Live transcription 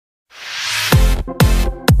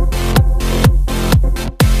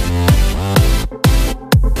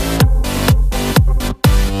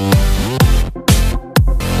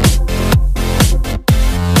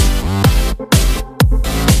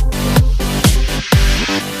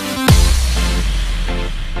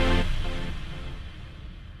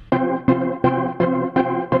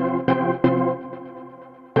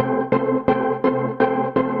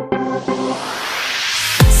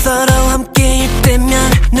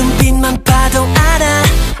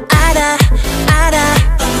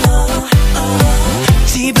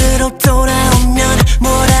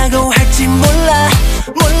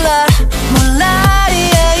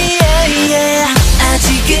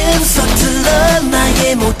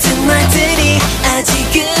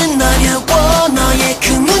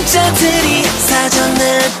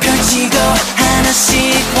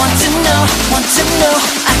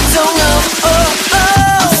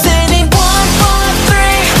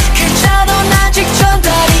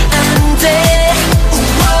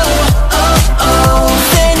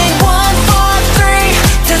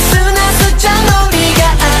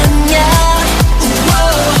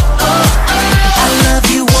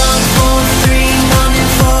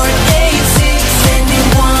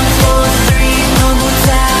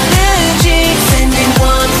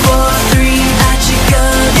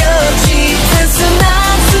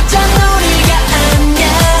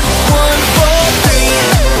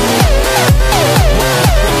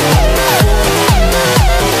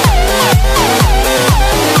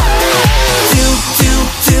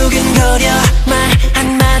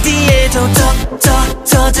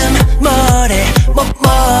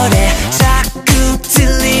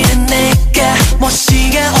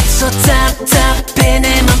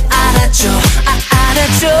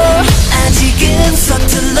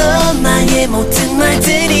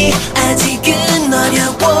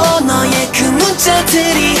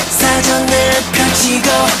사전을 펼치고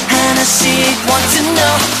하나씩 want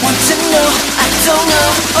to know I don't know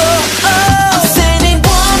I'm sending 1,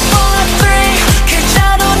 4, 3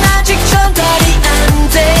 글자로는 아직 전달이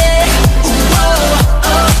안돼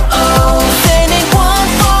sending 1,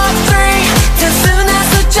 4, 3 단순한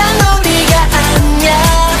숫자 놀이가 아니야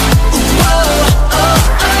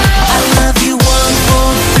I love you 1, 4,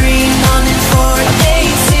 3 너는 for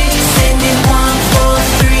days sending 1, 4,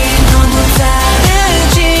 3 너무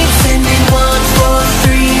다르지 sending 1, 4,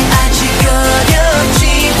 3 아직 어렵지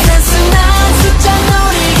단순한 숫자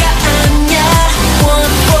놀이가 아니야 1,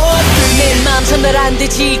 4, 3 내 맘 전달 안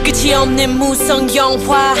되지 끝이 없는 무성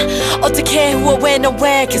영화 어떻게 왜 너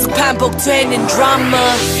왜 계속 반복되는 드라마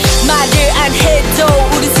말을 안 해도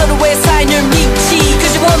우린 서로의 사인을 믿지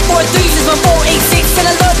Cause you're 1, 4, 3 since 1, 4, 8, 6 and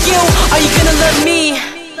I love you Are you gonna love me?